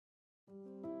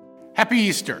Happy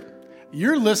Easter.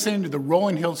 You're listening to the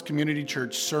Rolling Hills Community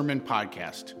Church Sermon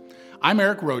Podcast. I'm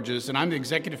Eric Roges, and I'm the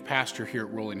executive pastor here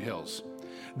at Rolling Hills.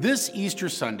 This Easter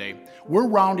Sunday, we're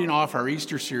rounding off our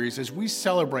Easter series as we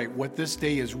celebrate what this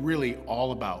day is really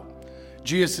all about.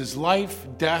 Jesus' life,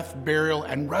 death, burial,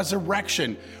 and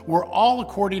resurrection were all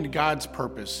according to God's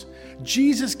purpose.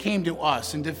 Jesus came to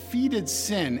us and defeated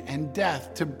sin and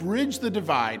death to bridge the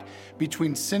divide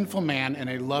between sinful man and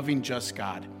a loving, just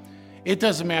God. It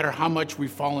doesn't matter how much we've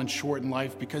fallen short in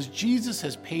life because Jesus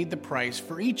has paid the price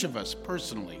for each of us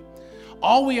personally.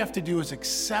 All we have to do is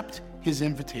accept his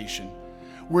invitation.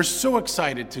 We're so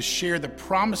excited to share the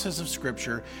promises of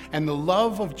Scripture and the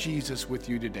love of Jesus with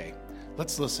you today.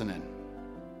 Let's listen in.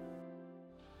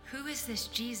 Who is this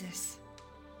Jesus?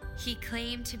 He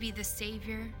claimed to be the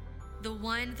Savior, the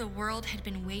one the world had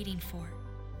been waiting for.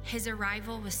 His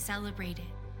arrival was celebrated.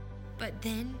 But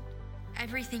then,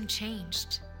 everything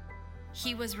changed.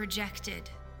 He was rejected,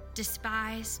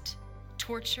 despised,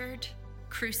 tortured,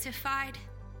 crucified,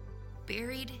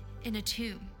 buried in a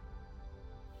tomb.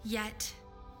 Yet,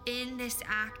 in this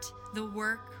act, the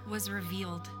work was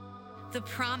revealed. The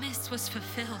promise was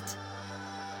fulfilled.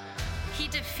 He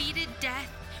defeated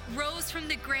death, rose from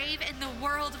the grave, and the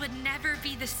world would never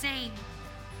be the same.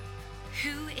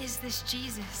 Who is this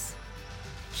Jesus?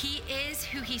 He is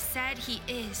who he said he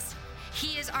is.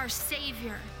 He is our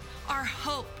Savior, our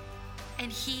hope,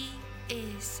 and he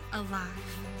is alive.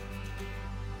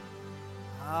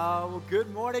 Oh, well,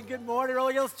 good morning,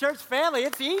 Rolling Hills Church family.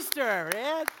 It's Easter,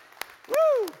 man.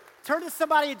 Woo! Turn to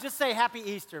somebody and just say Happy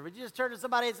Easter. Would you just turn to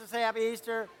somebody and just say Happy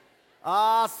Easter?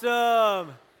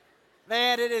 Awesome.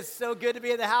 Man, it is so good to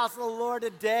be in the house of the Lord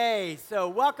today. So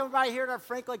welcome everybody here at our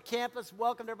Franklin campus.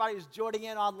 Welcome to everybody who's joining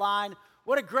in online.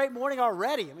 What a great morning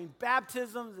already. I mean,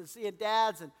 baptisms and seeing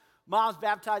dads and moms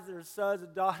baptizing their sons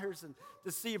and daughters and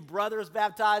to see brothers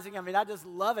baptizing. I mean, I just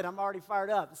love it. I'm already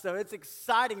fired up. So it's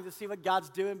exciting to see what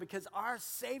God's doing because our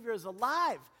Savior is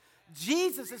alive.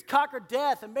 Jesus has conquered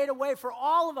death and made a way for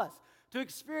all of us to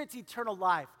experience eternal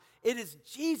life. It is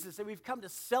Jesus that we've come to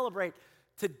celebrate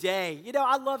today. You know,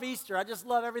 I love Easter. I just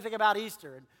love everything about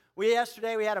Easter. And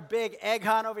yesterday we had a big egg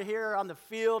hunt over here on the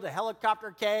field, a helicopter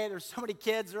came. There's so many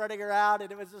kids running around,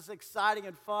 and it was just exciting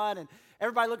and fun. And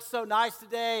everybody looks so nice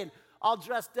today and all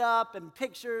dressed up and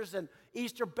pictures and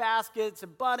Easter baskets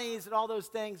and bunnies and all those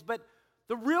things. But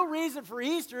the real reason for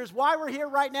Easter is why we're here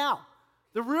right now.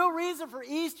 The real reason for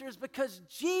Easter is because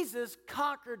Jesus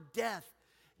conquered death.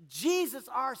 Jesus,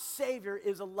 our Savior,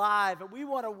 is alive, and we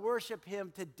want to worship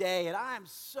him today. And I am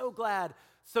so glad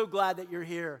that you're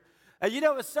here. You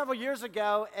know, it was several years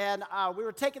ago, and we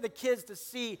were taking the kids to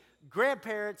see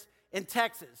grandparents in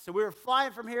Texas. So we were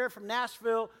flying from here, from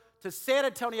Nashville, to San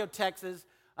Antonio, Texas.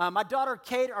 My daughter,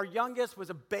 Kate, our youngest, was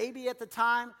a baby at the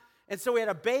time. And so we had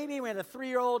a baby, we had a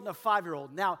 3-year-old and a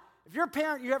 5-year-old. Now, if you're a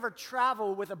parent, you ever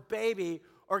travel with a baby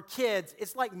or kids,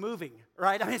 it's like moving,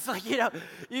 right? I mean, it's like, you know,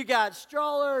 you got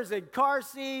strollers and car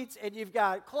seats, and you've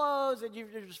got clothes, and you're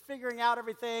just figuring out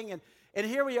everything. And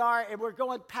here we are, and we're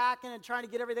going packing and trying to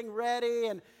get everything ready.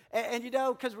 And you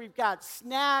know, because we've got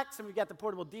snacks, and we've got the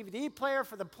portable DVD player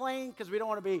for the plane, because we don't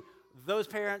want to be those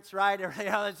parents, right? You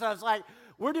know, so it's like,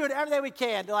 we're doing everything we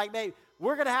can to like, maybe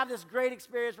we're going to have this great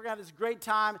experience. We're going to have this great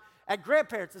time at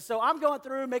grandparents. And so I'm going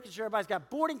through making sure everybody's got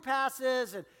boarding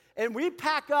passes, and we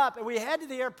pack up, and we head to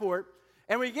the airport.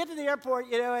 And we get to the airport,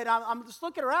 you know, and I'm just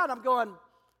looking around. I'm going,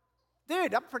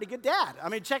 dude, I'm a pretty good dad. I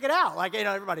mean, check it out. Like, you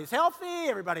know, everybody's healthy.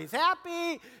 Everybody's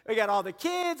happy. We got all the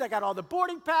kids. I got all the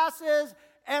boarding passes.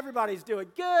 Everybody's doing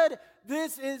good.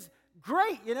 This is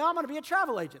great. You know, I'm going to be a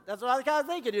travel agent. That's what I was kind of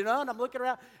thinking, you know, and I'm looking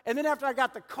around. And then after I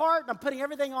got the cart, and I'm putting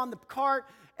everything on the cart,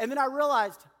 and then I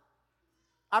realized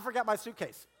I forgot my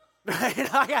suitcase.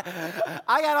 I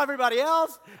got everybody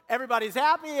else. Everybody's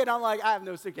happy, and I'm like, I have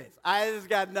no suitcase. I just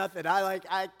got nothing.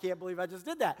 I can't believe I just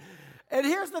did that. And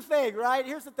here's the thing, right?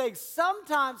 Here's the thing.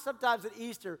 Sometimes at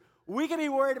Easter, we can be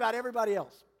worried about everybody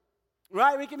else,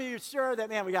 right? We can be sure that,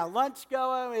 man, we got lunch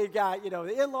going. We got, you know,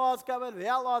 the in-laws coming, the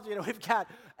outlaws. You know, we've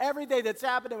got everything that's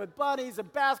happening with bunnies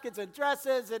and baskets and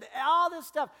dresses and all this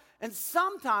stuff. And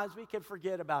sometimes we can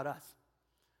forget about us.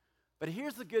 But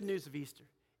here's the good news of Easter.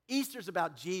 Easter's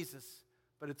about Jesus,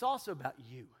 but it's also about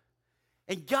you.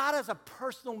 And God has a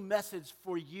personal message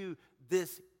for you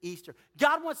this Easter.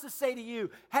 God wants to say to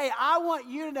you, hey, I want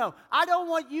you to know, I don't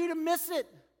want you to miss it,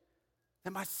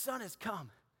 that my son has come,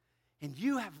 and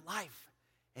you have life,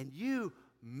 and you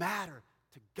matter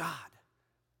to God.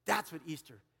 That's what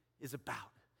Easter is about.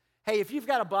 Hey, if you've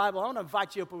got a Bible, I want to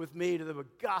invite you open with me to the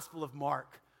Gospel of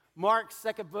Mark. Mark's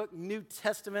second book, New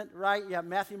Testament, right? You have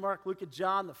Matthew, Mark, Luke, and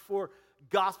John, the 4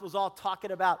 Gospels all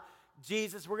talking about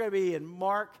Jesus. We're going to be in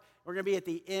Mark. We're going to be at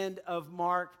the end of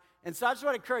Mark. And so I just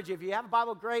want to encourage you, if you have a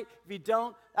Bible, great. If you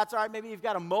don't, that's all right. Maybe you've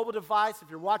got a mobile device. If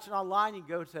you're watching online, you can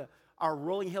go to our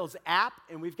Rolling Hills app,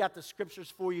 and we've got the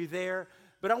scriptures for you there.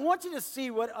 But I want you to see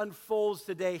what unfolds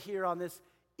today here on this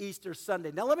Easter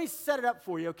Sunday. Now, let me set it up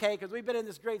for you, okay? Because we've been in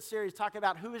this great series talking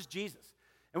about who is Jesus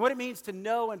and what it means to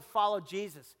know and follow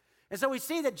Jesus. And so we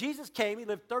see that Jesus came. He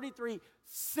lived 33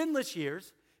 sinless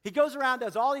years. He goes around,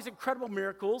 does all these incredible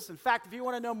miracles. In fact, if you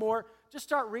want to know more, just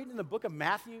start reading in the book of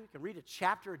Matthew. You can read a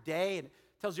chapter a day, and it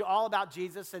tells you all about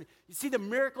Jesus. And you see the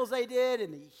miracles they did,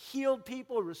 and he healed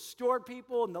people, restored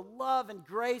people, and the love and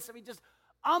grace. I mean, just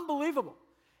unbelievable.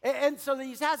 And so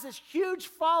he has this huge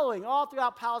following all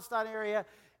throughout Palestine area.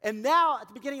 And now, at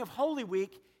the beginning of Holy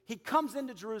Week, he comes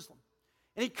into Jerusalem.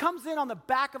 And he comes in on the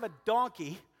back of a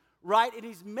donkey, right? And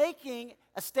he's making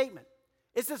a statement.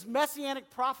 It's this messianic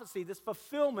prophecy, this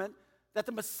fulfillment that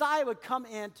the Messiah would come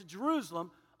into Jerusalem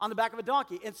on the back of a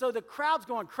donkey. And so the crowd's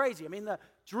going crazy. I mean,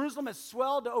 Jerusalem has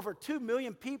swelled to over 2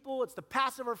 million people. It's the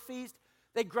Passover feast.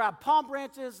 They grab palm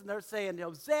branches, and they're saying,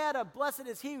 Hosanna, blessed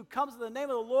is he who comes in the name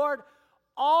of the Lord.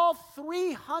 All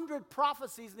 300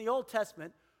 prophecies in the Old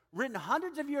Testament, written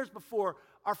hundreds of years before,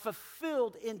 are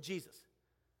fulfilled in Jesus.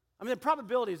 I mean, the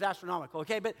probability is astronomical,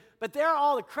 okay? But there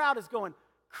all the crowd is going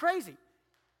crazy.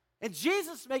 And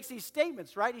Jesus makes these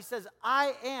statements, right? He says,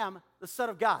 I am the Son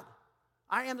of God.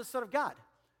 I am the Son of God.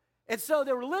 And so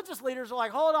the religious leaders are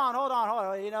like, hold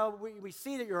on. You know, we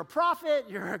see that you're a prophet,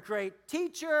 you're a great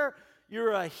teacher,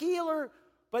 you're a healer,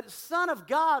 but Son of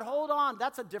God, hold on,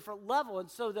 that's a different level. And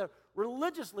so the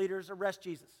religious leaders arrest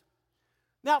Jesus.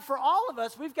 Now, for all of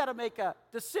us, we've got to make a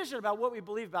decision about what we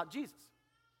believe about Jesus.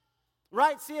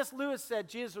 Right? C.S. Lewis said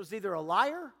Jesus was either a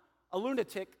liar, a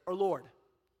lunatic, or Lord.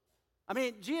 I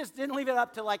mean, Jesus didn't leave it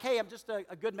up to like, hey, I'm just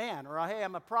a good man, or hey,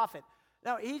 I'm a prophet.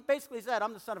 No, he basically said,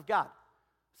 I'm the Son of God.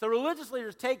 So religious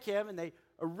leaders take him and they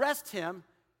arrest him,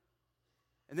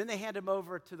 and then they hand him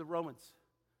over to the Romans.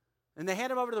 And they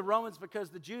hand him over to the Romans because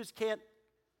the Jews can't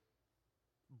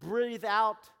breathe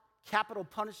out capital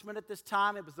punishment at this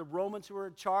time. It was the Romans who were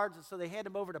in charge, and so they hand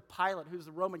him over to Pilate, who's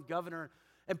the Roman governor.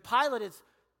 And Pilate is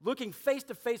looking face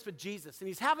to face with Jesus, and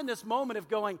he's having this moment of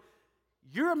going,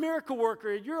 you're a miracle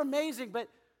worker, you're amazing, but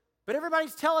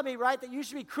everybody's telling me, right, that you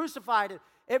should be crucified.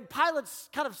 And Pilate's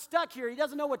kind of stuck here. He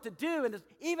doesn't know what to do. And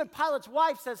even Pilate's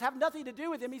wife says, have nothing to do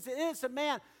with him. He's an innocent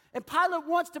man. And Pilate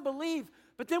wants to believe.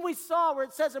 But then we saw where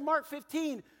it says in Mark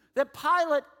 15 that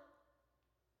Pilate,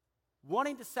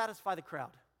 wanting to satisfy the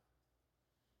crowd.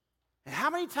 And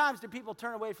how many times do people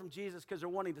turn away from Jesus because they're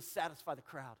wanting to satisfy the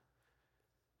crowd?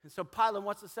 And so Pilate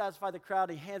wants to satisfy the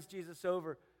crowd. He hands Jesus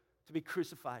over to be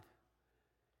crucified.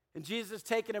 And Jesus is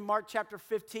taken in Mark chapter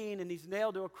 15, and he's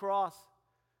nailed to a cross.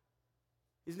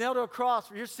 He's nailed to a cross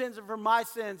for your sins and for my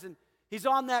sins, and he's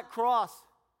on that cross.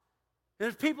 And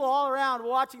there's people all around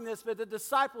watching this, but the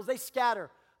disciples, they scatter.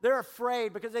 They're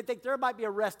afraid because they think they might be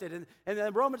arrested, and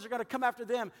the Romans are going to come after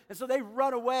them. And so they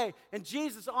run away, and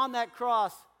Jesus on that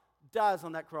cross dies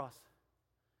on that cross.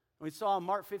 And we saw in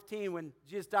Mark 15 when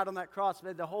Jesus died on that cross,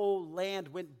 the whole land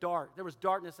went dark. There was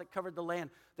darkness that covered the land.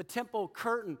 The temple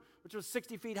curtain, which was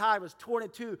 60 feet high, was torn in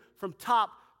two from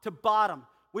top to bottom.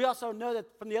 We also know that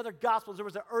from the other Gospels, there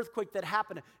was an earthquake that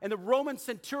happened. And the Roman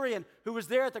centurion who was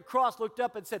there at the cross looked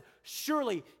up and said,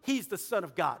 surely he's the Son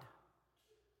of God.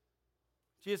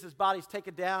 Jesus' body's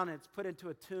taken down and it's put into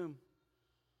a tomb.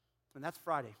 And that's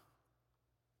Friday.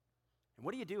 And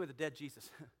what do you do with a dead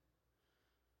Jesus?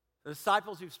 The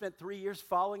disciples who've spent 3 years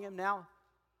following him now,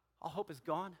 all hope is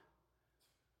gone.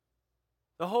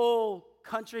 The whole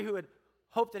country who had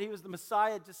hoped that he was the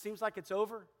Messiah, it just seems like it's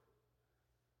over.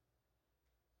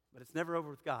 But it's never over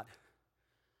with God.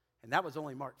 And that was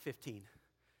only Mark 15.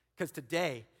 Because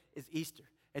today is Easter.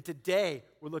 And today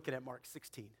we're looking at Mark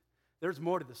 16. There's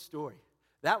more to the story.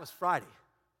 That was Friday.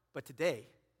 But today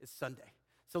is Sunday.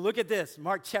 So look at this,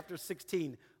 Mark chapter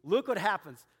 16. Look what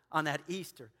happens on that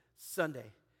Easter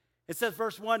Sunday. It says,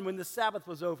 verse 1, when the Sabbath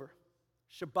was over,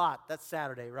 Shabbat, that's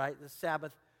Saturday, right? The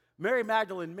Sabbath. Mary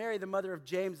Magdalene, Mary the mother of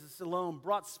James and Salome,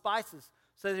 brought spices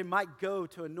so that they might go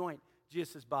to anoint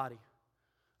Jesus' body.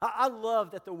 I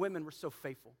love that the women were so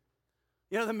faithful.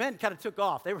 You know, the men kind of took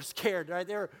off. They were scared, right?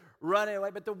 They were running away.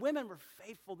 But the women were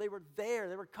faithful. They were there.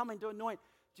 They were coming to anoint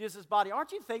Jesus' body.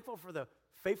 Aren't you thankful for the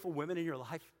faithful women in your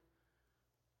life?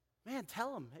 Man,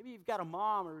 tell them. Maybe you've got a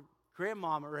mom or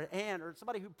grandmom or an aunt or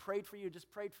somebody who prayed for you,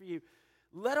 just prayed for you.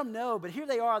 Let them know. But here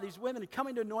they are, these women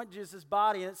coming to anoint Jesus'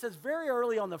 body. And it says very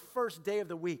early on the first day of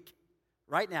the week,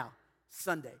 right now,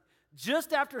 Sunday,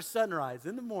 just after sunrise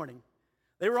in the morning,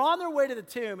 they were on their way to the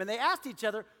tomb, and they asked each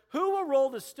other, who will roll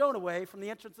the stone away from the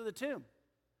entrance of the tomb?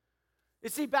 You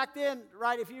see, back then,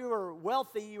 right, if you were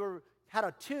wealthy, had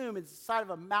a tomb inside of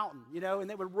a mountain, and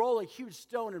they would roll a huge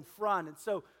stone in front. And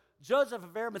so Joseph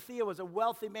of Arimathea was a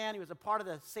wealthy man. He was a part of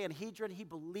the Sanhedrin. He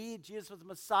believed Jesus was the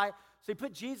Messiah. So he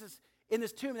put Jesus in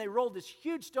this tomb, and they rolled this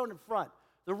huge stone in front.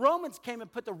 The Romans came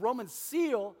and put the Roman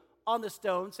seal on the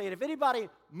stone, saying if anybody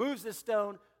moves this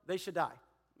stone, they should die.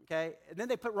 Okay? And then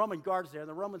they put Roman guards there, and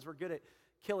the Romans were good at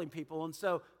killing people. And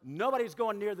so nobody was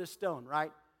going near this stone,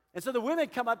 right? And so the women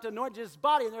come up to anoint Jesus'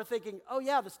 body, and they're thinking, oh,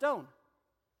 yeah, the stone.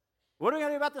 What are we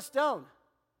going to do about the stone?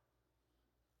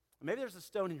 Maybe there's a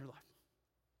stone in your life.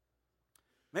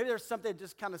 Maybe there's something that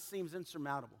just kind of seems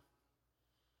insurmountable.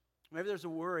 Maybe there's a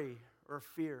worry or a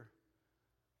fear.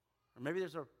 Or maybe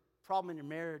there's a problem in your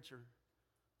marriage or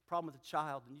a problem with a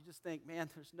child, and you just think, man,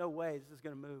 there's no way this is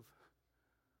going to move.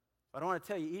 But I want to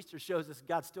tell you, Easter shows us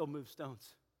God still moves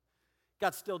stones.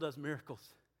 God still does miracles.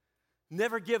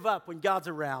 Never give up when God's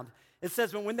around. It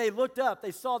says when they looked up,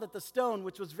 they saw that the stone,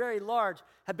 which was very large,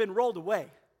 had been rolled away.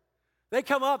 They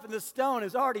come up and the stone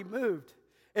has already moved.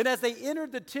 And as they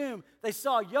entered the tomb, they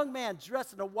saw a young man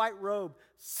dressed in a white robe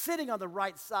sitting on the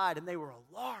right side, and they were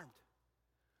alarmed.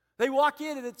 They walk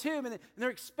into the tomb, and they're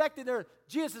expecting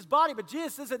Jesus' body, but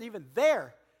Jesus isn't even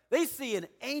there. They see an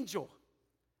angel,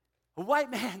 a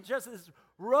white man dressed in this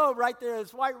robe right there,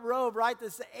 this white robe, right?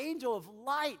 This angel of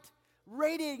light,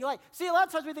 radiating light. See, a lot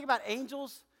of times we think about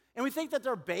angels, and we think that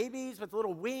they're babies with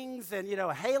little wings and,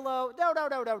 a halo.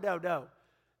 No.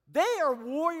 They are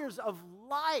warriors of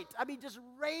light. I mean, just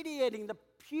radiating the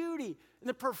beauty and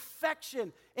the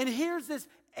perfection. And here's this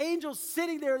angel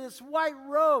sitting there in this white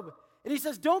robe. And he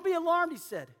says, don't be alarmed, he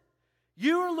said.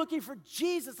 You are looking for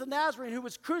Jesus the Nazarene who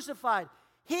was crucified.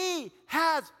 He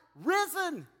has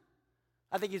risen.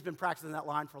 I think he's been practicing that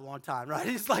line for a long time, right?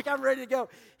 He's like, I'm ready to go.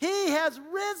 He has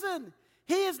risen.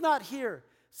 He is not here.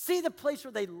 See the place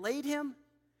where they laid him?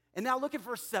 And now look at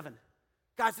verse 7.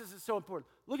 Guys, this is so important.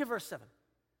 Look at verse 7.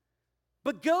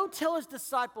 But go tell his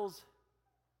disciples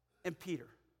and Peter.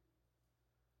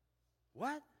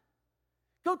 What?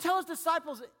 Go tell his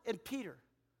disciples and Peter.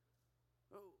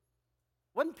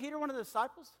 Wasn't Peter one of the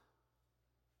disciples?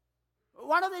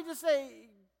 Why don't they just say,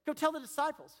 go tell the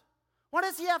disciples? Why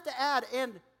does he have to add,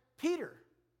 and Peter?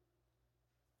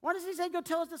 Why does he say, go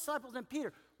tell his disciples and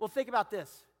Peter? Well, think about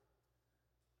this.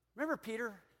 Remember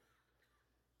Peter?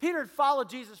 Peter had followed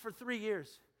Jesus for 3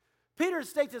 years. Peter had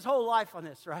staked his whole life on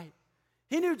this, right?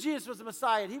 He knew Jesus was the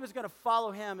Messiah, and he was going to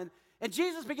follow him. And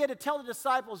Jesus began to tell the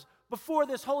disciples before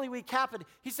this Holy Week happened,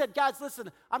 he said, guys,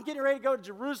 listen, I'm getting ready to go to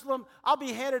Jerusalem. I'll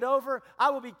be handed over.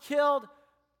 I will be killed.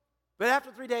 But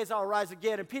after 3 days, I'll rise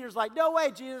again. And Peter's like, no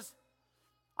way, Jesus.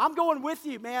 I'm going with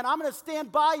you, man. I'm going to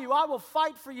stand by you. I will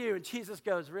fight for you. And Jesus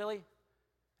goes, really?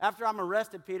 After I'm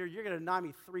arrested, Peter, you're going to deny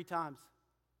me 3 times.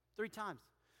 3 times.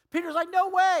 Peter's like, no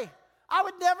way. I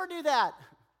would never do that.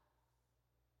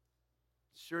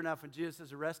 Sure enough, when Jesus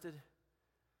is arrested,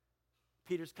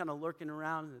 Peter's kind of lurking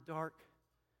around in the dark.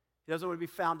 He doesn't want to be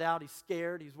found out. He's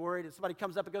scared. He's worried. And somebody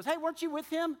comes up and goes, hey, weren't you with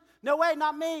him? No way,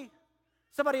 not me.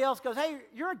 Somebody else goes, hey,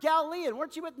 you're a Galilean.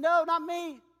 Weren't you with? No, not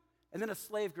me. And then a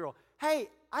slave girl, hey,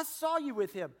 I saw you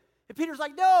with him. And Peter's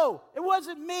like, no, it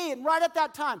wasn't me. And right at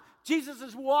that time, Jesus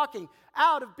is walking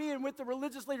out of being with the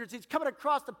religious leaders. He's coming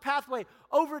across the pathway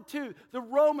over to the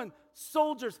Roman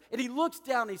soldiers. And he looks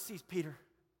down and he sees Peter.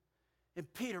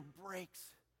 And Peter breaks.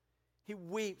 He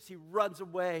weeps. He runs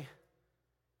away.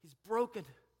 He's broken.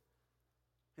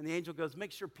 And the angel goes,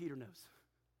 make sure Peter knows.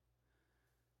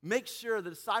 Make sure the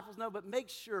disciples know, but make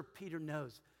sure Peter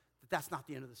knows that that's not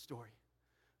the end of the story.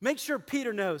 Make sure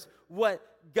Peter knows what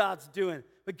God's doing.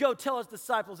 But go tell his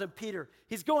disciples and Peter,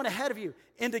 he's going ahead of you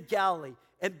into Galilee,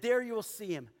 and there you will see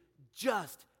him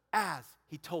just as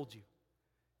he told you.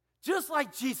 Just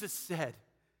like Jesus said,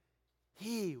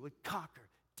 he would conquer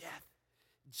death.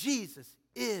 Jesus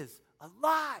is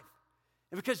alive.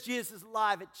 And because Jesus is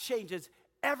alive, it changes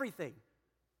everything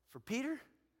for Peter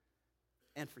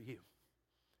and for you.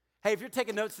 Hey, if you're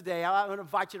taking notes today, I want to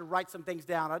invite you to write some things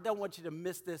down. I don't want you to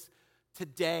miss this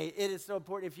today. It is so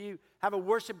important. If you have a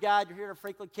worship guide, you're here at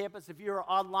Franklin campus. If you're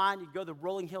online, you go to the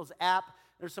Rolling Hills app.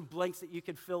 There's some blanks that you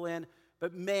can fill in.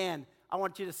 But man, I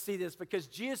want you to see this because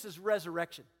Jesus'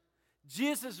 resurrection,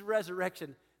 this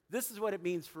is what it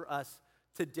means for us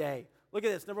today. Look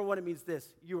at this. Number one, it means this.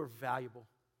 You are valuable.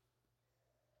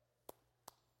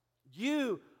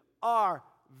 You are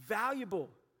valuable.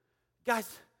 Guys,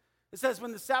 it says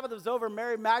when the Sabbath was over,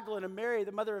 Mary Magdalene and Mary,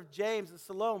 the mother of James and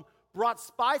Salome, brought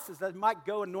spices that might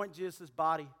go anoint Jesus'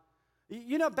 body.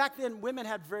 You know, back then, women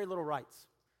had very little rights.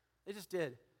 They just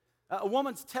did. A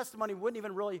woman's testimony wouldn't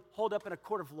even really hold up in a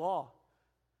court of law.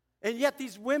 And yet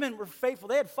these women were faithful.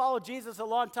 They had followed Jesus a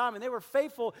long time, and they were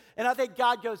faithful. And I think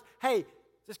God goes, hey,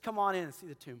 just come on in and see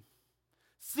the tomb.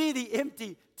 See the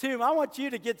empty tomb. I want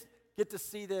you to get to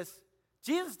see this.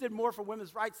 Jesus did more for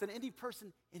women's rights than any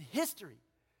person in history.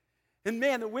 And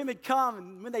man, the women come,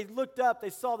 and when they looked up,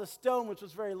 they saw the stone, which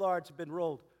was very large, had been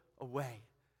rolled away.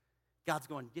 God's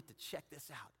going, get to check this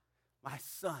out. My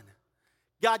son.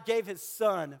 God gave his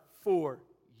son for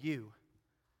you.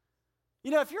 You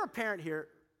know, if you're a parent here,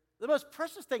 the most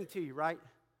precious thing to you, right?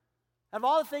 Of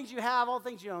all the things you have, all the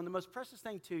things you own, the most precious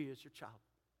thing to you is your child.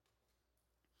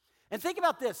 And think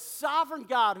about this, sovereign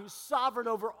God who's sovereign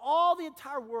over all the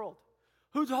entire world,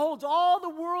 who holds all the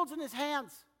worlds in his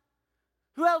hands,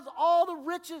 who has all the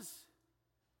riches.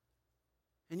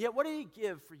 And yet, what did he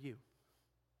give for you?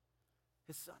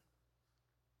 His son.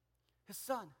 His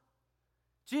son.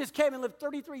 Jesus came and lived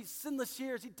 33 sinless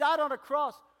years. He died on a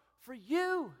cross for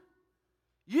you.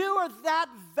 You are that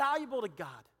valuable to God.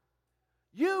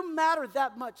 You matter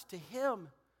that much to him.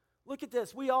 Look at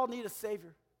this. We all need a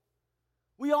Savior.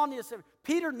 We all need a Savior.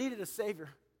 Peter needed a Savior.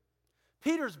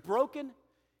 Peter's broken.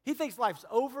 He thinks life's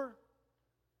over.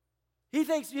 He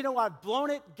thinks, I've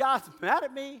blown it. God's mad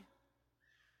at me.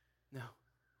 No.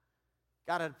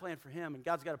 God had a plan for him, and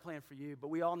God's got a plan for you, but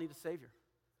we all need a Savior.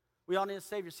 We all need a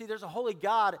Savior. See, there's a holy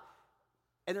God,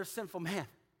 and there's sinful man,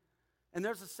 and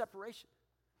there's a separation,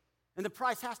 and the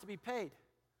price has to be paid.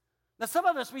 Now, some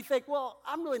of us, we think, well,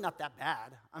 I'm really not that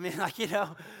bad. I've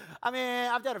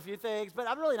done a few things, but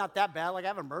I'm really not that bad. Like, I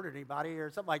haven't murdered anybody or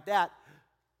something like that.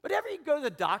 But ever you go to the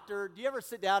doctor, do you ever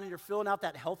sit down and you're filling out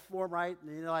that health form, right?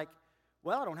 And you're like,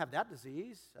 well, I don't have that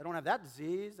disease. I don't have that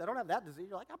disease. I don't have that disease.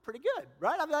 You're like, I'm pretty good,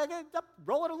 right? I'm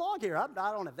rolling along here. I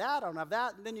don't have that. I don't have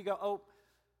that. And then you go, oh,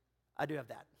 I do have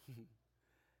that.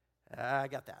 I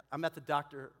got that. I'm at the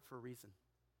doctor for a reason.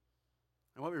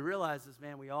 And what we realize is,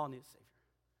 man, we all need a Savior.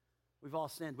 We've all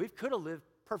sinned. We could have lived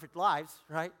perfect lives,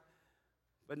 right?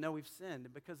 But no, we've sinned.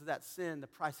 And because of that sin, the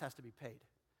price has to be paid.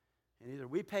 And either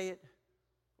we pay it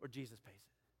or Jesus pays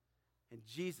it. And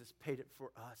Jesus paid it for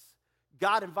us.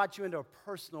 God invites you into a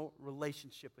personal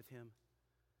relationship with him.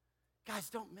 Guys,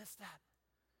 don't miss that.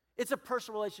 It's a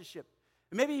personal relationship.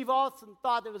 And maybe you've often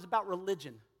thought it was about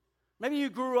religion. Maybe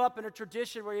you grew up in a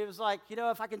tradition where it was like,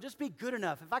 if I can just be good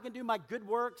enough, if I can do my good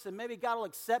works, and maybe God will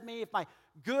accept me. If my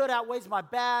good outweighs my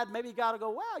bad, maybe God will go,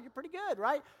 wow, you're pretty good,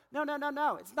 right? No.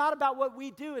 It's not about what we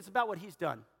do. It's about what he's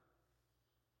done.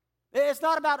 It's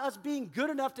not about us being good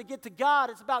enough to get to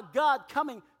God. It's about God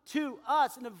coming to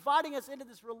us and inviting us into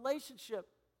this relationship.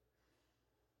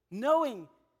 Knowing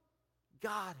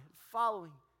God and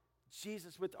following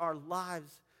Jesus with our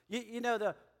lives. You know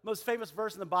the most famous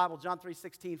verse in the Bible, John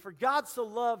 3:16. For God so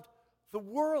loved the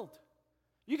world.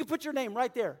 You can put your name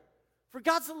right there. For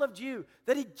God so loved you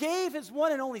that he gave his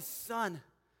one and only Son,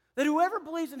 that whoever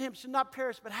believes in him should not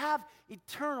perish but have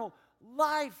eternal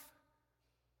life.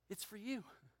 It's for you.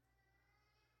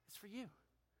 It's for you.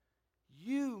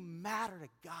 You matter to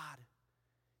God.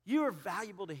 You are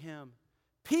valuable to him.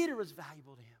 Peter was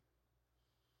valuable to him.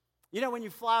 When you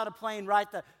fly on a plane, right,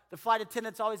 the flight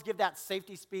attendants always give that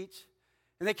safety speech.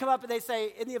 And they come up and they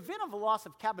say, in the event of a loss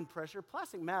of cabin pressure,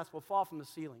 plastic masks will fall from the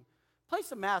ceiling.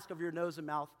 Place a mask over your nose and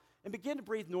mouth and begin to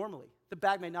breathe normally. The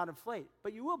bag may not inflate,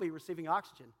 but you will be receiving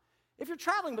oxygen. If you're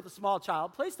traveling with a small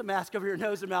child, place the mask over your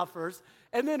nose and mouth first,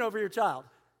 and then over your child.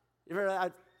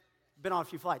 I've been on a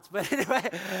few flights, but anyway,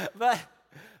 but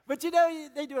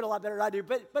they do it a lot better than I do.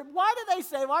 But why do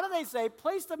they say,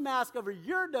 place the mask over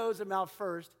your nose and mouth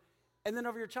first, and then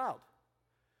over your child?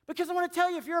 Because I want to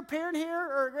tell you, if you're a parent here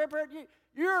or a grandparent,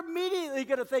 you're immediately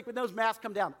going to think when those masks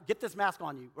come down, get this mask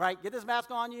on you, right? Get this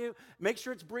mask on you. Make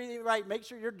sure it's breathing right. Make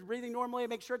sure you're breathing normally.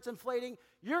 Make sure it's inflating.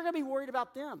 You're going to be worried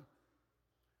about them.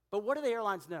 But what do the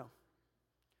airlines know?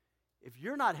 If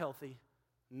you're not healthy,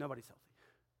 nobody's healthy.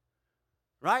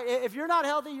 Right? If you're not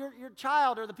healthy, your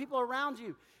child or the people around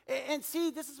you. And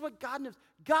see, this is what God knows.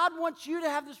 God wants you to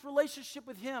have this relationship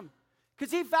with him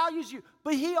because he values you.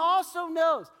 But he also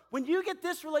knows when you get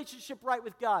this relationship right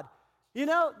with God,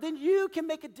 then you can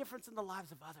make a difference in the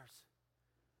lives of others.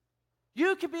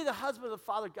 You can be the husband or the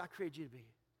father God created you to be.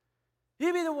 You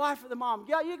can be the wife or the mom.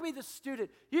 Yeah, you can be the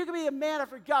student. You can be a man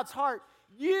after God's heart.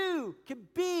 You can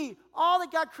be all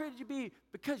that God created you to be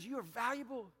because you are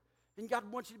valuable. And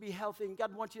God wants you to be healthy, and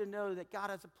God wants you to know that God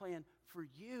has a plan for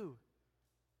you.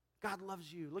 God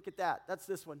loves you. Look at that. That's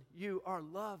this one. You are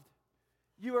loved.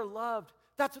 You are loved.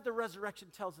 That's what the resurrection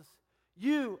tells us.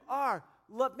 You are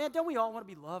loved. Man, don't we all want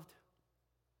to be loved?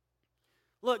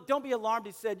 Look, don't be alarmed,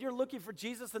 he said. You're looking for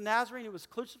Jesus the Nazarene who was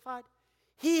crucified.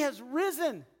 He has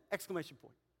risen! Exclamation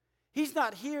point. He's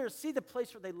not here. See the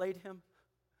place where they laid him?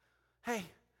 Hey,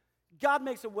 God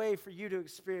makes a way for you to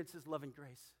experience his loving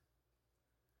grace.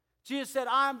 Jesus said,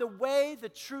 I am the way, the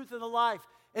truth, and the life.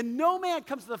 And no man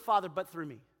comes to the Father but through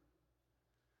me.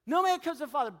 No man comes to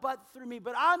the Father but through me.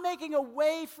 But I'm making a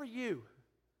way for you.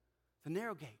 The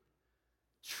narrow gate.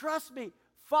 Trust me.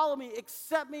 Follow me.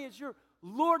 Accept me as your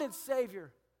Lord and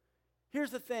Savior.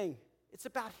 Here's the thing. It's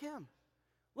about him.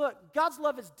 Look, God's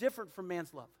love is different from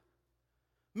man's love.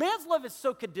 Man's love is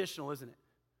so conditional, isn't it?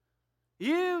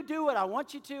 You do what I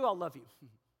want you to, I'll love you.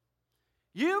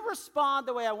 You respond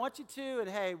the way I want you to, and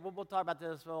hey, we'll talk about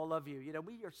this, but I'll love you. You know,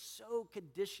 we are so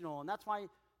conditional, and that's why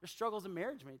there's struggles in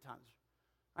marriage many times.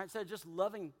 Right? Instead of just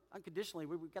loving unconditionally,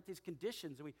 we've got these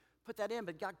conditions, and we put that in,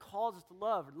 but God calls us to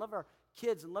love, and love our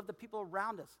kids, and love the people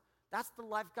around us. That's the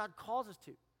life God calls us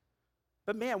to.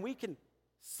 But man, we can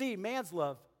see man's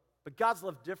love, but God's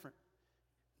love is different.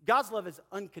 God's love is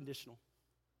unconditional.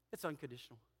 It's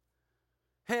unconditional.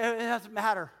 Hey, it doesn't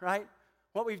matter, right?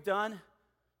 What we've done,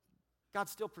 God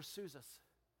still pursues us.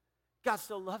 God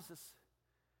still loves us.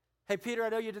 Hey, Peter, I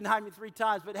know you denied me 3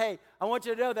 times, but hey, I want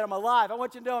you to know that I'm alive. I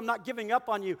want you to know I'm not giving up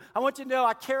on you. I want you to know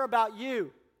I care about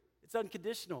you. It's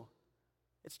unconditional.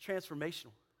 It's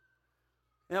transformational.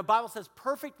 And the Bible says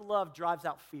perfect love drives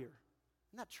out fear.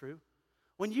 Isn't that true?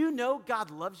 When you know God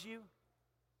loves you,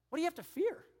 what do you have to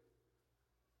fear?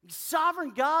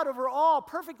 Sovereign God over all,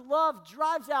 perfect love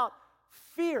drives out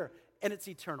fear, and it's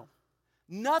eternal.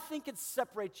 Nothing can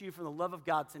separate you from the love of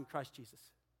God that's in Christ Jesus.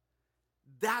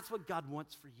 That's what God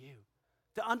wants for you,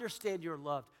 to understand you're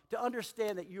loved, to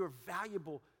understand that you are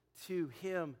valuable to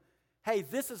him. Hey,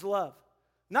 this is love.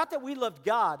 Not that we loved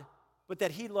God, but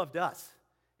that he loved us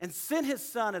and sent his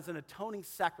son as an atoning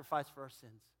sacrifice for our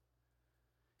sins.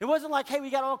 It wasn't like, hey,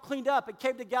 we got all cleaned up and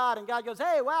came to God, and God goes,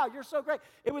 hey, wow, you're so great.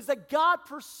 It was that God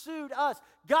pursued us.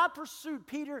 God pursued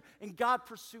Peter, and God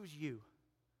pursues you.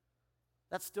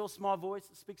 That still small voice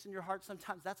that speaks in your heart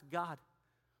sometimes, that's God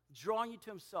drawing you to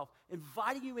himself,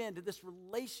 inviting you into this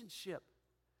relationship.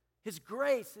 His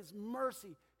grace, his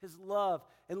mercy, his love.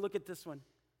 And look at this one.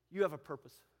 You have a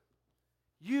purpose.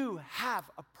 You have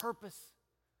a purpose.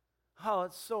 Oh,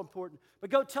 it's so important. But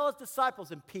go tell his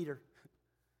disciples and Peter.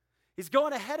 He's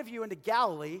going ahead of you into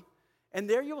Galilee, and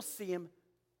there you'll see him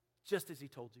just as he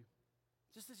told you.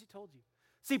 Just as he told you.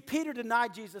 See, Peter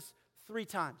denied Jesus 3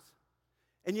 times,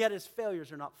 and yet his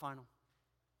failures are not final.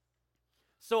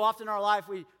 So often in our life,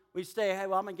 we say, hey,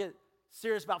 well, I'm going to get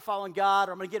serious about following God,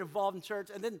 or I'm going to get involved in church,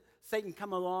 and then Satan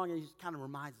come along, and he kind of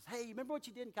reminds us, hey, you remember what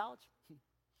you did in college?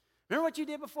 Remember what you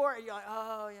did before? And you're like,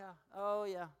 oh,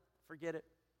 yeah, forget it.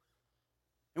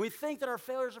 And we think that our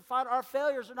failures are final. Our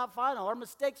failures are not final. Our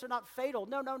mistakes are not fatal.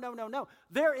 No.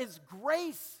 There is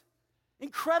grace,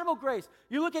 incredible grace.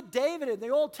 You look at David in the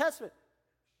Old Testament.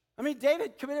 I mean,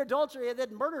 David committed adultery and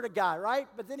then murdered a guy, right?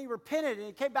 But then he repented and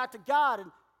he came back to God.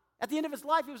 And at the end of his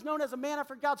life, he was known as a man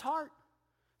after God's heart.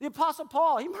 The Apostle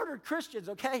Paul, he murdered Christians,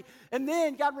 okay? And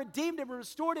then God redeemed him and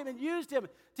restored him and used him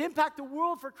to impact the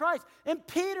world for Christ. And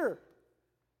Peter,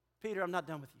 I'm not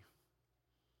done with you.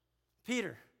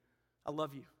 Peter, I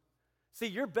love you. See,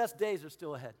 your best days are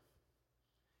still ahead.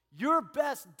 Your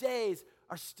best days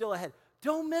are still ahead.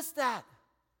 Don't miss that.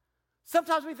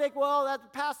 Sometimes we think, well, that the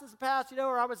past is the past,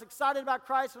 or I was excited about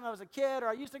Christ when I was a kid, or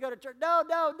I used to go to church. No.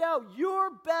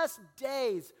 Your best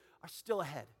days are still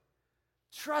ahead.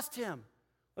 Trust him.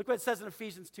 Look what it says in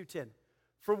Ephesians 2:10.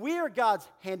 For we are God's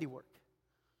handiwork.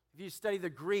 If you study the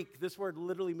Greek, this word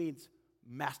literally means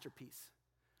masterpiece.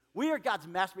 We are God's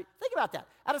masterpiece. Think about that.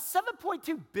 Out of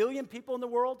 7.2 billion people in the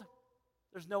world,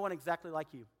 there's no one exactly like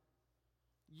you.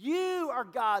 You are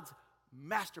God's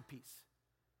masterpiece.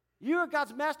 You are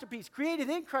God's masterpiece, created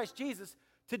in Christ Jesus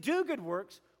to do good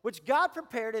works, which God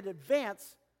prepared in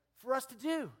advance for us to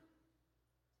do.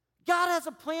 God has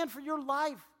a plan for your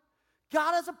life.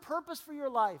 God has a purpose for your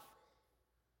life.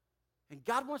 And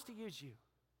God wants to use you.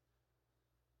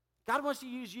 God wants to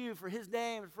use you for his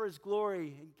name and for his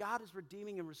glory. And God is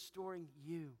redeeming and restoring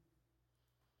you.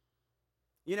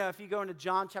 If you go into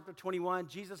John chapter 21,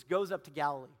 Jesus goes up to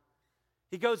Galilee.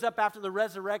 He goes up after the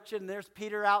resurrection, and there's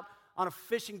Peter out on a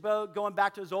fishing boat going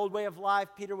back to his old way of life.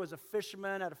 Peter was a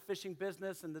fisherman, had a fishing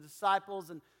business, and the disciples,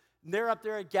 and they're up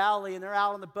there at Galilee, and they're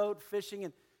out on the boat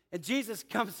fishing, and Jesus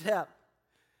comes up.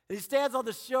 And he stands on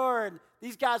the shore, and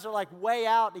these guys are like way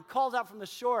out, and he calls out from the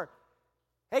shore,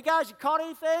 hey guys, you caught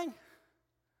anything?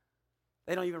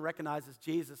 They don't even recognize it's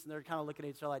Jesus, and they're kind of looking at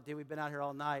each other like, dude, we've been out here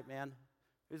all night, man.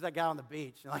 Who's that guy on the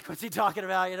beach? And like, what's he talking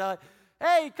about?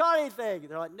 Hey, you caught anything?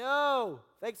 They're like, no,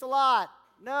 thanks a lot.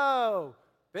 No,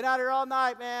 been out here all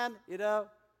night, man.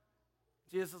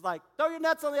 Jesus is like, throw your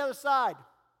nets on the other side.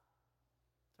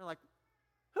 They're like,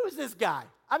 who's this guy?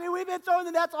 I mean, we've been throwing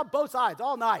the nets on both sides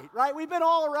all night, right? We've been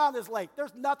all around this lake.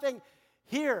 There's nothing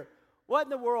here. What in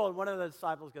the world? One of the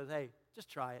disciples goes, hey, just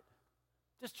try it.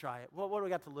 Just try it. What do we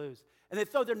got to lose? And they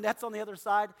throw their nets on the other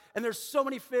side, and there's so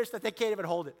many fish that they can't even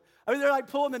hold it. I mean, they're like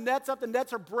pulling the nets up. The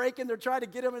nets are breaking. They're trying to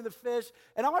get them in the fish.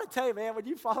 And I want to tell you, man, when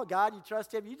you follow God, you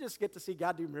trust him, you just get to see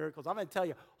God do miracles. I'm going to tell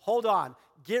you, hold on,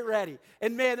 get ready.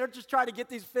 And man, they're just trying to get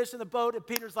these fish in the boat, and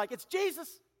Peter's like, it's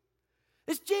Jesus.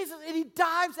 It's Jesus. And he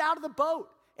dives out of the boat,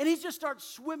 and he just starts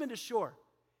swimming to shore.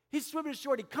 He's swimming to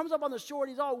shore. He comes up on the shore, and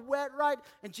he's all wet, right?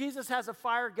 And Jesus has a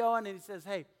fire going, and he says,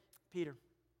 hey, Peter,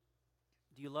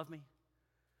 do you love me?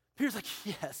 Peter's like,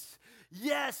 yes,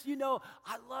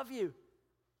 I love you.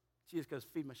 Jesus goes,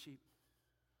 feed my sheep.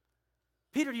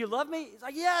 Peter, do you love me? He's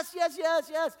like, yes.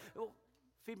 Well,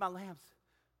 feed my lambs.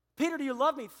 Peter, do you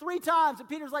love me? 3 times. And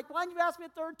Peter's like, why didn't you ask me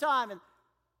a 3rd time? And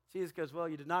Jesus goes, well,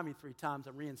 you denied me 3 times.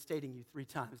 I'm reinstating you 3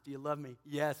 times. Do you love me?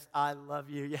 Yes, I love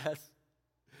you, yes.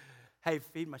 Hey,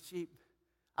 feed my sheep.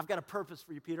 I've got a purpose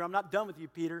for you, Peter. I'm not done with you,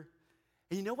 Peter.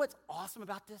 And you know what's awesome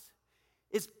about this?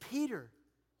 Is Peter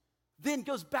then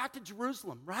goes back to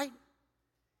Jerusalem, right?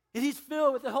 And he's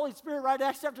filled with the Holy Spirit, right?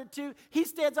 Acts chapter 2, he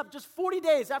stands up just 40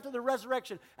 days after the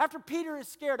resurrection. After Peter is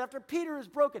scared, after Peter is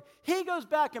broken, he goes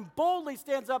back and boldly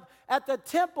stands up at the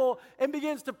temple and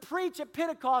begins to preach at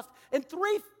Pentecost, and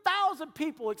 3,000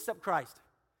 people accept Christ.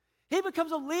 He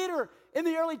becomes a leader in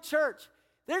the early church.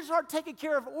 They start taking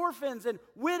care of orphans and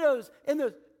widows, and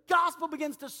the gospel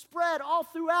begins to spread all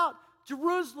throughout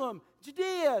Jerusalem,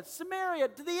 Judea, Samaria,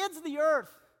 to the ends of the earth.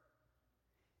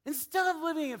 Instead of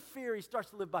living in fear, he starts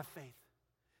to live by faith.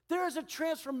 There is a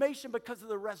transformation because of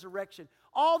the resurrection.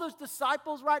 All those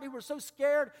disciples, right, who were so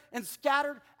scared and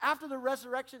scattered after the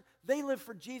resurrection, they live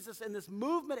for Jesus, and this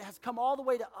movement has come all the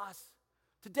way to us.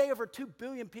 Today, over 2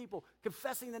 billion people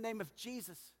confessing the name of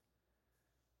Jesus.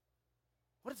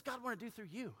 What does God want to do through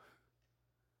you?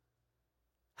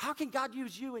 How can God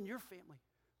use you and your family?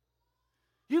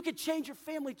 You could change your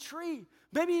family tree.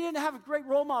 Maybe you didn't have great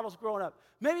role models growing up.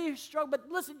 Maybe you struggled,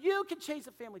 but listen, you can change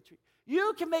the family tree.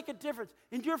 You can make a difference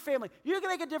in your family. You can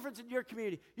make a difference in your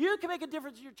community. You can make a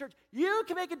difference in your church. You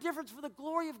can make a difference for the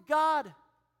glory of God.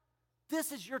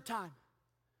 This is your time.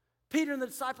 Peter and the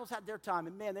disciples had their time,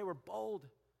 and man, they were bold.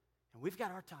 And we've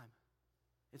got our time.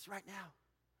 It's right now.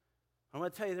 I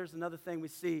want to tell you, there's another thing we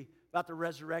see about the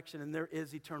resurrection, and there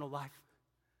is eternal life.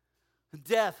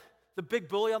 Death, the big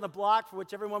bully on the block for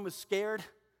which everyone was scared,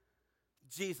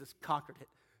 Jesus conquered it.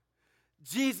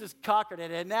 Jesus conquered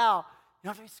it, and now you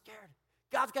don't have to be scared.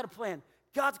 God's got a plan.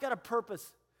 God's got a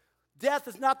purpose. Death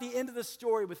is not the end of the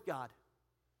story with God.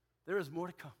 There is more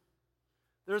to come.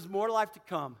 There is more life to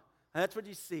come, and that's what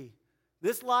you see.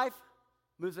 This life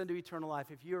moves into eternal life.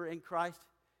 If you are in Christ,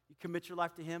 you commit your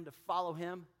life to Him, to follow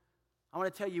Him. I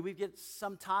want to tell you, we get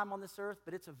some time on this earth,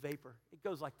 but it's a vapor. It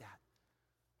goes like that.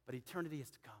 But eternity is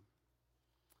to come.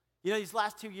 You know, these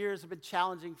last 2 years have been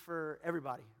challenging for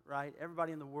everybody, right?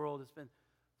 Everybody in the world has been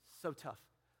so tough.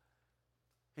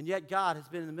 And yet God has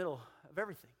been in the middle of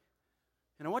everything.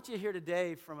 And I want you to hear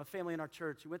today from a family in our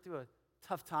church who went through a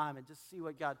tough time and just see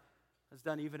what God has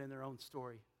done even in their own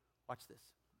story. Watch this.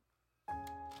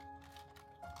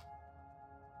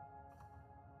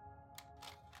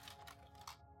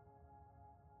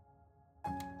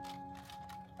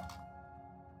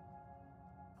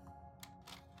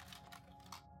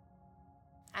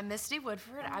 I'm Misty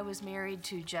Woodford. I was married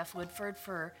to Jeff Woodford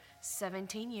for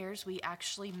 17 years. We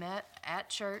actually met at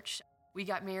church. We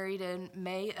got married in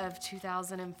May of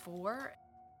 2004.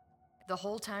 The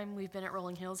whole time we've been at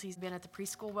Rolling Hills, he's been at the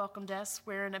preschool welcome desk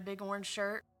wearing a big orange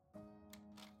shirt.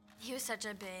 He was such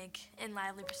a big and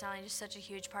lively personality, just such a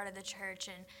huge part of the church,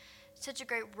 and such a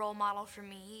great role model for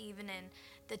me, even in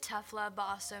the tough love, but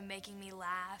also making me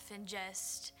laugh, and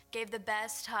just gave the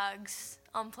best hugs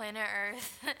on planet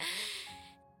Earth.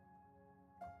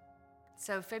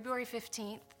 So February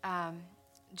 15th,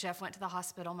 Jeff went to the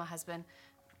hospital, my husband,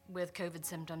 with COVID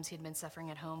symptoms. He'd been suffering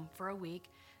at home for a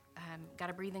week, got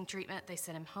a breathing treatment. They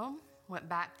sent him home, went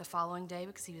back the following day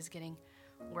because he was getting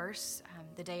worse.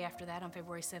 The day after that, on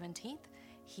February 17th,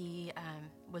 he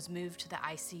was moved to the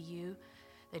ICU.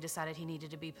 They decided he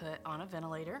needed to be put on a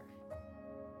ventilator.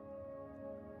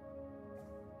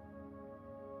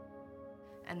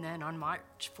 And then on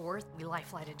March 4th, we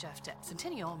life-flighted Jeff to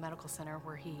Centennial Medical Center,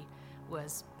 where he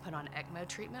was put on ECMO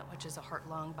treatment, which is a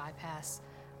heart-lung bypass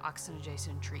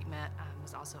oxygenation treatment.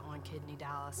 Was also on kidney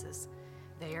dialysis.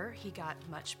 There, he got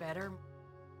much better.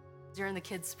 During the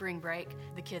kids' spring break,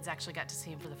 the kids actually got to see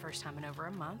him for the first time in over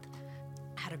a month.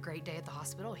 Had a great day at the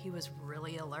hospital. He was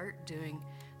really alert, doing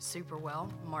super well.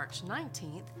 March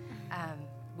 19th,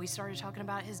 we started talking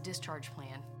about his discharge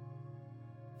plan.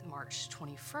 March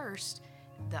 21st,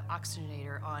 the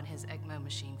oxygenator on his ECMO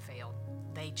machine failed.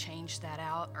 They changed that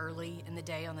out early in the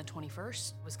day on the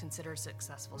 21st. It was considered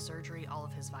successful surgery. All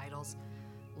of his vitals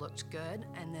looked good.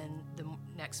 And then the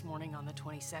next morning on the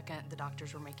 22nd, the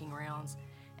doctors were making rounds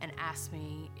and asked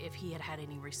me if he had had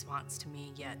any response to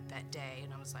me yet that day.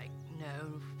 And I was like,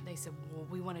 no. They said, well,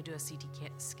 we want to do a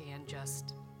CT scan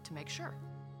just to make sure.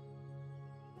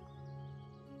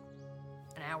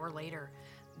 An hour later,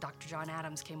 Dr. John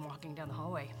Adams came walking down the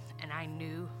hallway, and I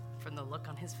knew from the look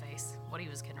on his face what he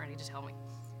was getting ready to tell me.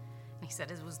 And he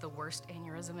said it was the worst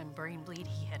aneurysm and brain bleed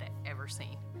he had ever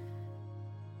seen.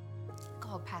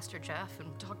 Called Pastor Jeff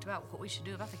and talked about what we should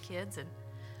do about the kids, and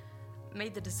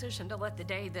made the decision to let the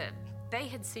day that they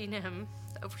had seen him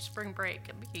over spring break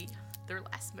be their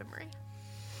last memory.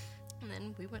 And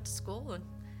then we went to school and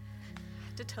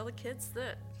had to tell the kids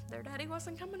that their daddy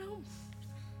wasn't coming home.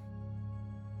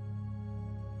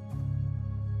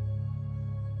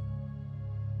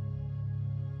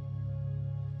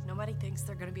 Nobody thinks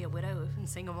they're going to be a widow and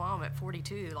single mom at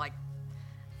 42. Like,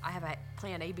 I have a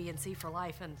plan A, B, and C for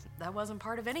life, and that wasn't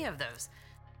part of any of those.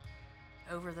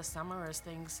 Over the summer, as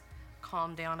things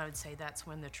calmed down, I would say that's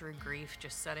when the true grief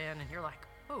just set in, and you're like,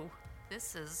 oh,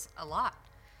 this is a lot.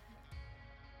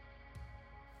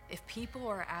 If people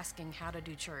are asking how to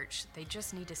do church, they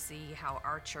just need to see how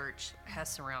our church has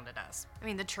surrounded us. I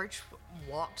mean, the church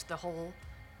walked the whole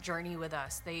journey with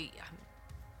us. They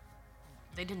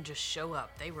didn't just show up.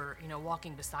 They were,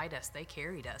 walking beside us. They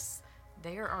carried us.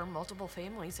 There are multiple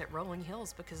families at Rolling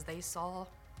Hills because they saw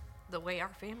the way our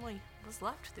family was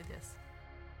left through this.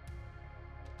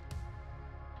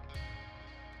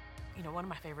 One of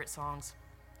my favorite songs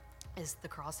is "The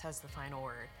Cross Has the Final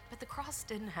Word." But the cross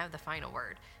didn't have the final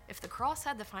word. If the cross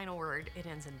had the final word, it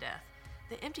ends in death.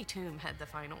 The empty tomb had the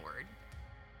final word.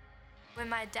 When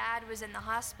my dad was in the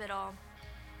hospital,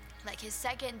 his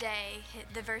second day,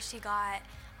 the verse he got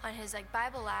on his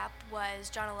Bible app was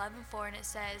John 11:4, and it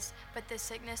says, "But this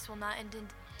sickness will not end in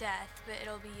death, but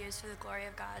it'll be used for the glory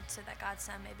of God, so that God's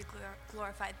Son may be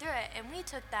glorified through it." And we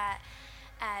took that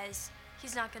as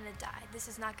he's not going to die. This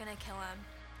is not going to kill him.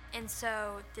 And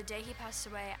so the day he passed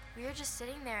away, we were just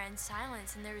sitting there in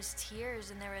silence, and there was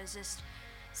tears, and there was just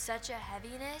such a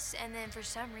heaviness. And then for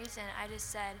some reason, I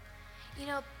just said,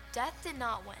 death did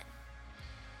not win.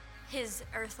 His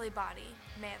earthly body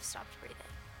may have stopped breathing,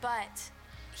 but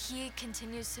he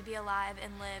continues to be alive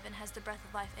and live and has the breath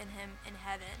of life in him in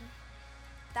heaven.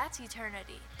 That's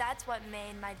eternity. That's what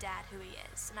made my dad who he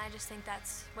is. And I just think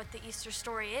that's what the Easter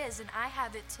story is. And I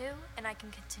have it too, and I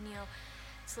can continue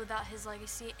to live out his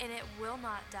legacy, and it will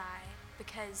not die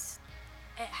because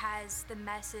it has the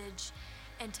message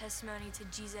and testimony to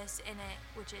Jesus in it,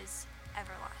 which is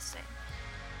everlasting.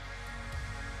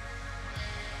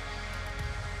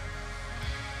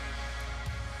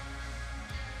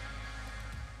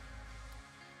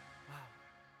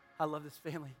 I love this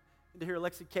family. And to hear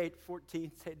Alexa Kate,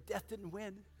 14, say, death didn't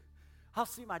win. I'll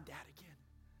see my dad again.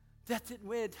 Death didn't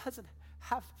win. It doesn't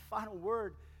have the final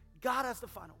word. God has the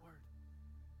final word.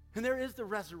 And there is the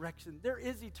resurrection. There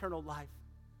is eternal life.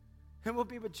 And we'll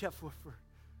be with Jeff Woodford.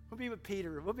 We'll be with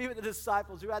Peter. We'll be with the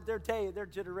disciples who had their day, their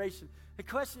generation. The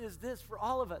question is this for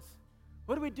all of us.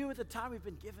 What do we do with the time we've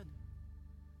been given?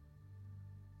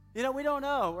 We don't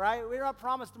know, right? We're not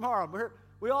promised tomorrow.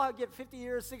 We all get 50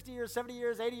 years, 60 years, 70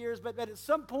 years, 80 years, but at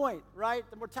some point, right,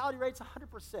 the mortality rate's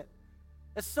 100%.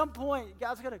 At some point,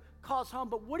 God's going to call us home.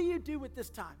 But what do you do with this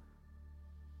time?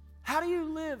 How do you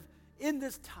live in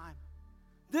this time?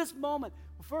 This moment.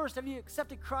 Well, first, have you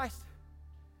accepted Christ?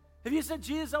 Have you said,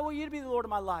 Jesus, I want you to be the Lord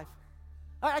of my life?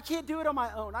 I can't do it on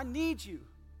my own. I need you.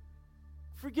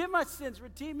 Forgive my sins,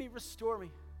 redeem me, restore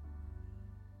me.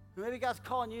 And maybe God's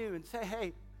calling you and say,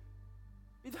 hey,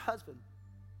 be the husband.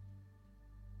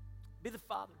 Be the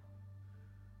father.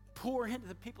 Pour into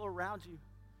the people around you.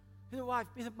 Be the wife,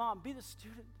 be the mom, be the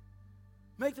student.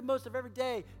 Make the most of every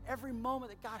day, every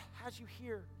moment that God has you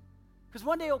here. Because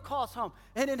one day he'll call us home.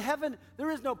 And in heaven,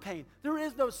 there is no pain. There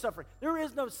is no suffering. There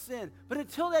is no sin. But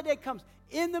until that day comes,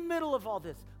 in the middle of all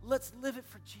this, let's live it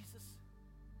for Jesus.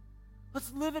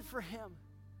 Let's live it for him.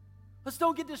 Let's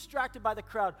don't get distracted by the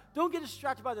crowd. Don't get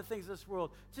distracted by the things of this world.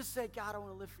 Just say, God, I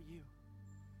want to live for you.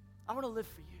 I want to live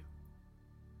for you.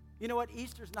 You know what?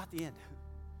 Easter's not the end.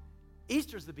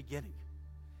 Easter's the beginning.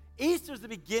 Easter's the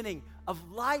beginning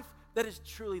of life that is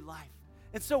truly life.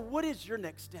 And so what is your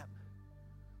next step?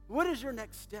 What is your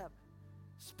next step?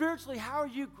 Spiritually, how are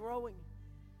you growing?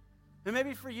 And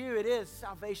maybe for you, it is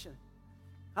salvation.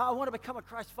 I want to become a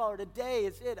Christ follower. Today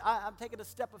is it. I'm taking a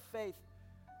step of faith.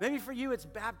 Maybe for you, it's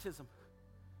baptism.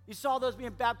 You saw those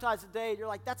being baptized today, and you're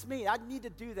like, that's me. I need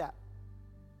to do that.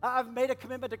 I've made a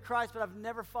commitment to Christ, but I've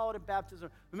never followed in baptism.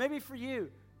 But maybe for you,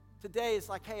 today it's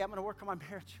like, hey, I'm going to work on my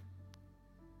marriage.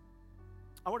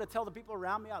 I want to tell the people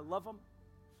around me I love them.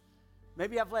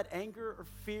 Maybe I've let anger or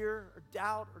fear or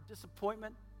doubt or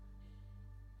disappointment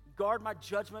guard my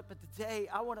judgment, but today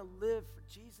I want to live for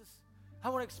Jesus. I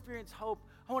want to experience hope.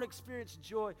 I want to experience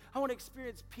joy. I want to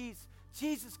experience peace.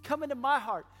 Jesus, come into my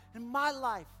heart, in my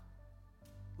life.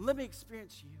 Let me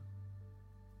experience you.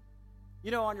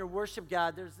 You know, on your worship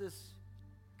guide, there's this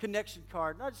connection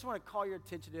card, and I just want to call your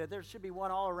attention to it. There should be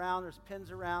one all around. There's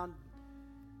pins around.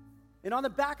 And on the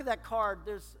back of that card,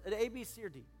 there's an A, B, C, or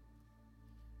D.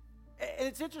 And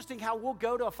it's interesting how we'll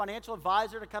go to a financial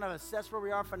advisor to kind of assess where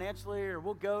we are financially, or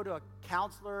we'll go to a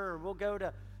counselor, or we'll go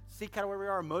to see kind of where we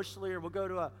are emotionally, or we'll go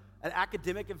to an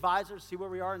academic advisor to see where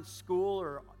we are in school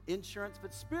or insurance.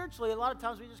 But spiritually, a lot of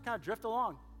times we just kind of drift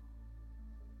along.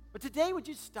 But today, would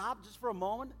you stop just for a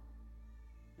moment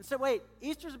and say, wait,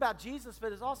 Easter's about Jesus,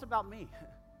 but it's also about me.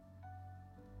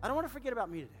 I don't want to forget about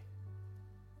me today.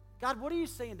 God, what are you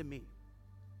saying to me?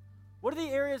 What are the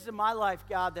areas in my life,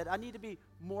 God, that I need to be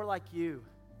more like you?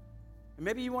 And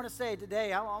maybe you want to say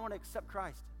today, I want to accept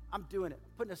Christ. I'm doing it.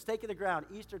 I'm putting a stake in the ground.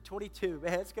 Easter 22,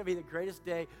 man, it's going to be the greatest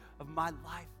day of my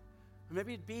life. Or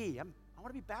maybe it'd be, I want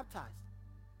to be baptized.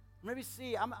 Or maybe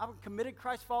C, I'm a committed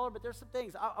Christ follower, but there's some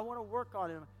things I want to work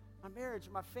on in my marriage,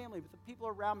 my family, with the people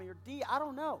around me. Or D, I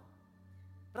don't know.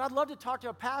 But I'd love to talk to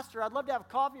a pastor. I'd love to have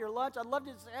coffee or lunch. I'd love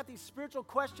to just ask these spiritual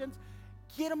questions.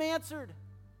 Get them answered.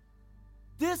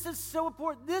 This is so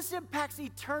important. This impacts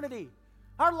eternity.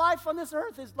 Our life on this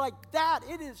earth is like that.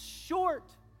 It is short,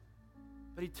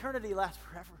 but eternity lasts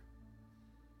forever.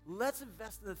 Let's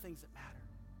invest in the things that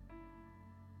matter.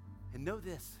 And know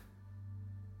this,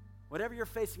 whatever you're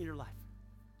facing in your life,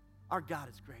 our God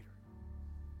is greater.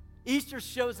 Easter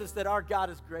shows us that our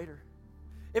God is greater.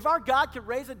 If our God can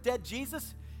raise a dead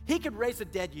Jesus, he can raise a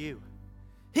dead you.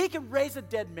 He can raise a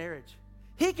dead marriage.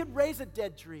 He can raise a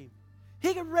dead dream.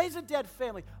 He can raise a dead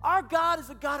family. Our God is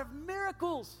a God of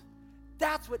miracles.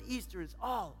 That's what Easter is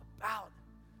all about.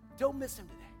 Don't miss him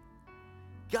today.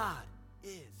 God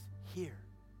is here,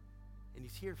 and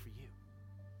he's here for you.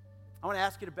 I want to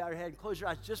ask you to bow your head and close your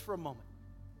eyes just for a moment.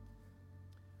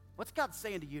 What's God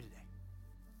saying to you today?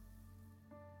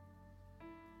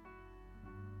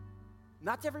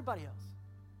 Not to everybody else,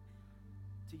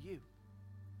 to you.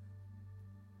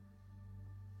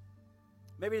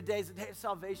 Maybe today is the day of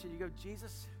salvation. You go,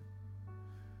 Jesus,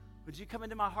 would you come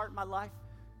into my heart and my life?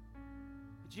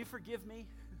 Would you forgive me?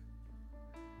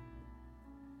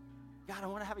 God, I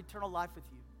want to have eternal life with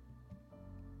you.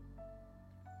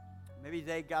 Maybe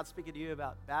today God's speaking to you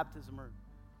about baptism or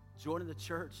joining the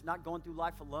church, not going through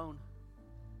life alone.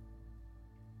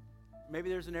 Maybe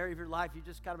there's an area of your life you've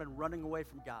just kind of been running away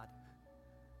from God.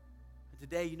 And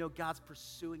today you know God's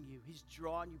pursuing you. He's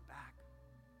drawing you back.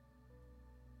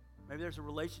 Maybe there's a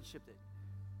relationship that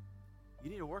you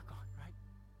need to work on, right?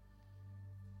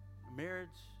 A marriage,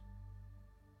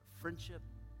 a friendship,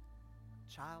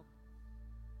 a child.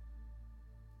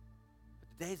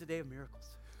 But today is a day of miracles.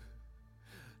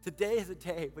 Today is a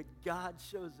day when God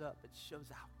shows up and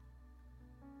shows out.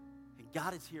 And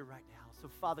God is here right now. So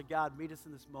Father God, meet us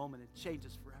in this moment and change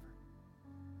us forever.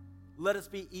 Let us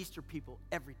be Easter people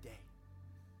every day.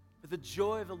 For the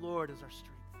joy of the Lord is our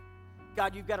strength.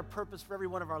 God, you've got a purpose for every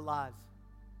one of our lives.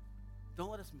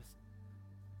 Don't let us miss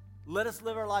it. Let us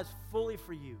live our lives fully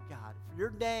for you, God, for your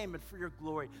name and for your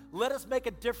glory. Let us make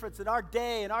a difference in our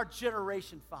day and our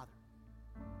generation, Father,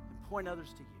 and point others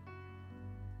to you.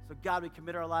 So, God, we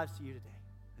commit our lives to you today,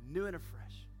 anew and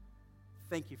afresh.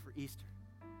 Thank you for Easter.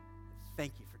 And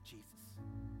thank you for Jesus.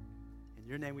 In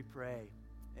your name we pray.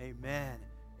 Amen.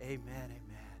 Amen.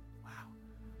 Amen. Wow.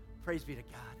 Praise be to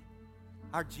God.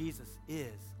 Our Jesus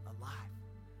is alive.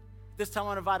 This time I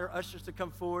want to invite our ushers to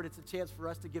come forward. It's a chance for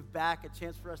us to give back, a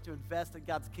chance for us to invest in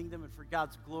God's kingdom and for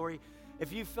God's glory.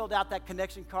 If you filled out that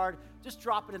connection card, just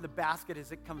drop it in the basket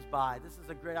as it comes by. This is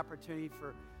a great opportunity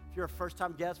for, if you're a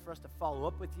first-time guest, for us to follow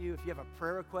up with you. If you have a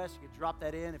prayer request, you can drop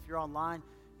that in. If you're online,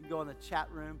 you can go in the chat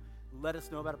room and let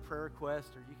us know about a prayer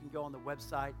request, or you can go on the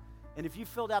website. And if you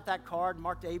filled out that card,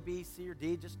 marked A, B, C, or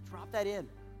D, just drop that in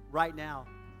right now.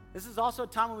 This is also a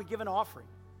time when we give an offering.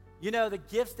 You know, the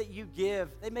gifts that you give,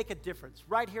 they make a difference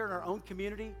right here in our own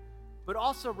community, but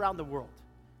also around the world.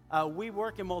 We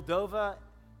work in Moldova,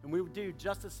 and we do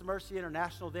Justice and Mercy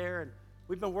International there, and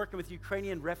we've been working with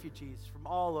Ukrainian refugees from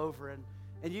all over.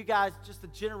 And you guys, just the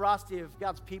generosity of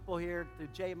God's people here, through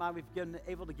JMI, we've been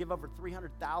able to give over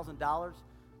 $300,000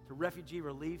 to refugee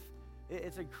relief.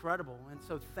 It's incredible. And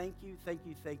so thank you, thank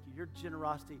you, thank you. Your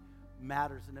generosity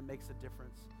matters, and it makes a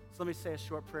difference. So let me say a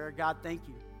short prayer. God, thank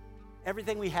you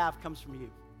Everything we have comes from you.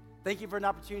 Thank you for an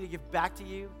opportunity to give back to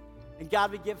you. And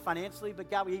God, we give financially, but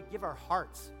God, we give our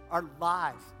hearts, our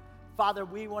lives. Father,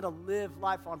 we want to live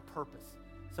life on purpose.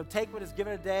 So take what is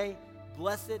given today,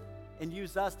 bless it, and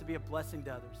use us to be a blessing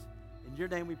to others. In your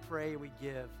name we pray and we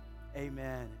give.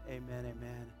 Amen, amen,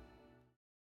 amen.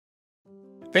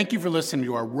 Thank you for listening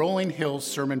to our Rolling Hills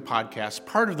Sermon Podcast,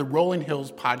 part of the Rolling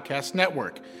Hills Podcast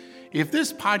Network. If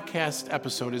this podcast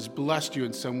episode has blessed you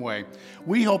in some way,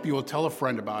 we hope you will tell a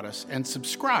friend about us and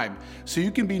subscribe so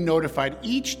you can be notified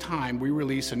each time we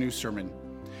release a new sermon.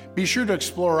 Be sure to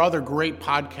explore other great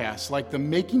podcasts like the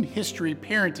Making History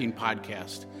Parenting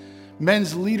Podcast,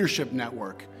 Men's Leadership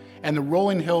Network, and the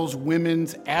Rolling Hills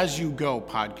Women's As You Go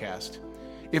podcast.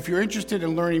 If you're interested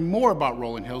in learning more about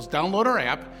Rolling Hills, download our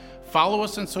app, follow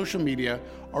us on social media,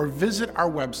 or visit our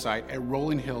website at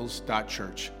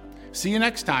rollinghills.church. See you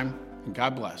next time, and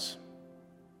God bless.